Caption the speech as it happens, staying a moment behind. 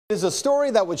Is a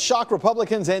story that would shock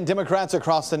Republicans and Democrats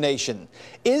across the nation.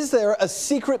 Is there a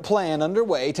secret plan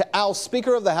underway to oust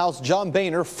Speaker of the House John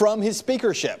Boehner from his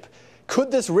speakership?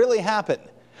 Could this really happen?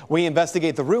 We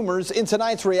investigate the rumors in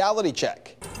tonight's reality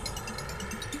check.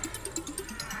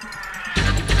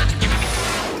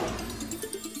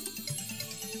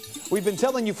 We've been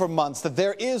telling you for months that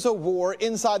there is a war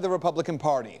inside the Republican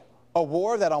Party. A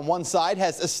war that on one side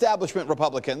has establishment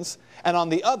Republicans and on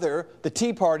the other, the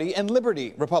Tea Party and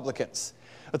Liberty Republicans.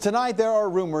 But tonight, there are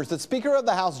rumors that Speaker of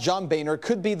the House John Boehner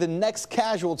could be the next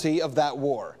casualty of that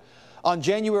war. On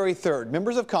January 3rd,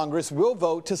 members of Congress will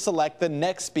vote to select the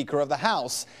next Speaker of the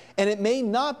House, and it may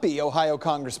not be Ohio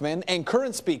Congressman and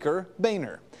current Speaker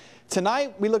Boehner.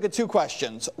 Tonight, we look at two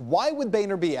questions. Why would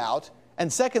Boehner be out?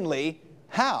 And secondly,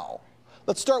 how?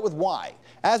 Let's start with why.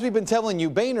 As we've been telling you,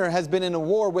 Boehner has been in a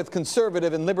war with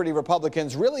conservative and liberty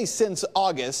Republicans really since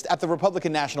August at the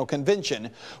Republican National Convention,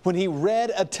 when he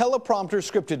read a teleprompter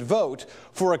scripted vote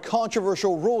for a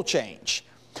controversial rule change.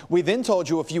 We then told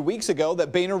you a few weeks ago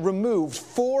that Boehner removed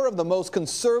 4 of the most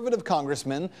conservative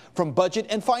congressmen from budget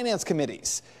and finance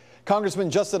committees.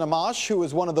 Congressman Justin Amash, who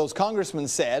is one of those congressmen,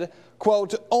 said,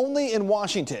 quote, "Only in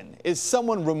Washington is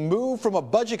someone removed from a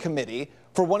budget committee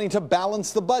for wanting to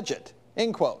balance the budget,"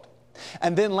 end quote.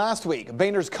 And then last week,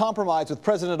 Boehner's compromise with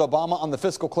President Obama on the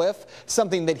fiscal cliff,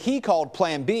 something that he called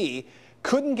Plan B,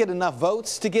 couldn't get enough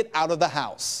votes to get out of the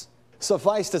House.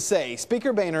 Suffice to say,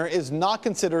 Speaker Boehner is not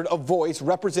considered a voice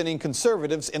representing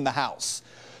conservatives in the House.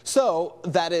 So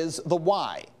that is the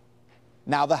why.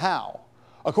 Now the how.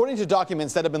 According to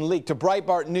documents that have been leaked to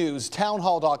Breitbart News,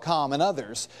 townhall.com, and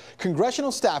others,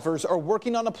 congressional staffers are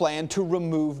working on a plan to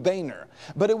remove Boehner.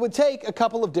 But it would take a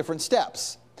couple of different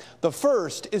steps. The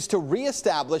first is to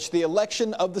reestablish the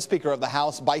election of the Speaker of the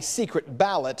House by secret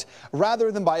ballot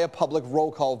rather than by a public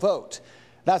roll call vote.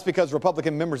 That's because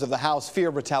Republican members of the House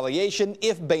fear retaliation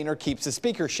if Boehner keeps his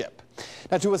speakership.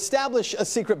 Now, to establish a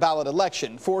secret ballot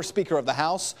election for Speaker of the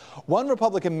House, one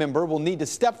Republican member will need to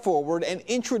step forward and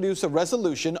introduce a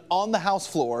resolution on the House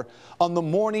floor on the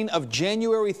morning of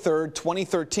January 3rd,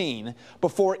 2013,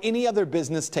 before any other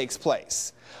business takes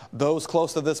place. Those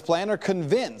close to this plan are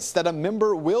convinced that a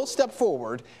member will step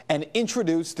forward and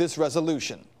introduce this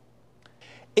resolution.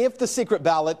 If the secret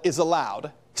ballot is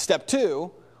allowed, step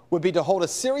 2 would be to hold a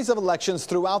series of elections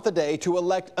throughout the day to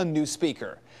elect a new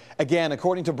speaker. Again,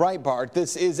 according to Breitbart,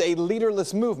 this is a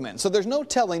leaderless movement, so there's no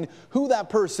telling who that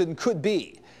person could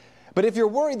be. But if you're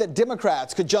worried that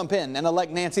Democrats could jump in and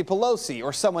elect Nancy Pelosi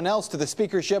or someone else to the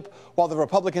speakership while the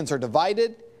Republicans are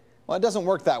divided, well, it doesn't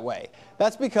work that way.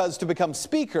 That's because to become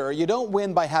speaker, you don't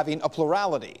win by having a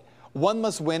plurality. One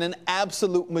must win an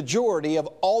absolute majority of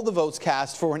all the votes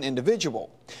cast for an individual.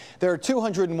 There are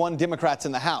 201 Democrats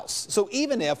in the House, so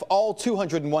even if all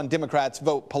 201 Democrats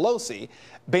vote Pelosi,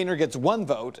 Boehner gets 1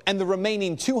 vote, and the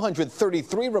remaining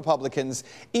 233 Republicans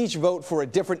each vote for a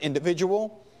different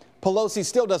individual, Pelosi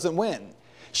still doesn't win.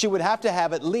 She would have to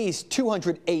have at least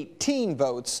 218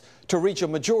 votes to reach a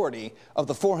majority of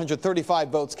the 435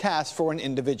 votes cast for an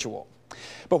individual.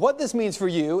 But what this means for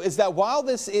you is that while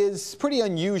this is pretty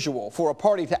unusual for a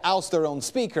party to oust their own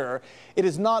speaker, it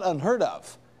is not unheard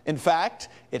of. In fact,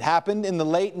 it happened in the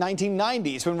late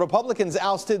 1990s when Republicans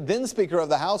ousted then Speaker of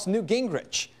the House Newt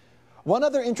Gingrich. One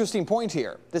other interesting point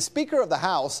here, the Speaker of the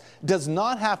House does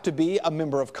not have to be a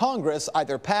member of Congress,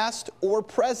 either past or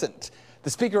present. The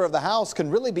Speaker of the House can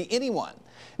really be anyone.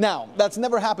 Now, that's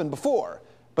never happened before,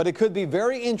 but it could be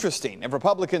very interesting if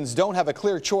Republicans don't have a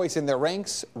clear choice in their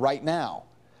ranks right now.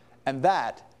 And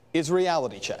that is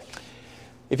Reality Check.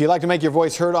 If you'd like to make your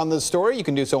voice heard on this story, you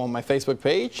can do so on my Facebook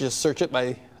page. Just search it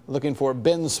by looking for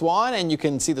Ben Swann, and you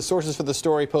can see the sources for the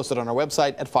story posted on our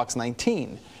website at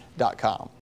fox19.com.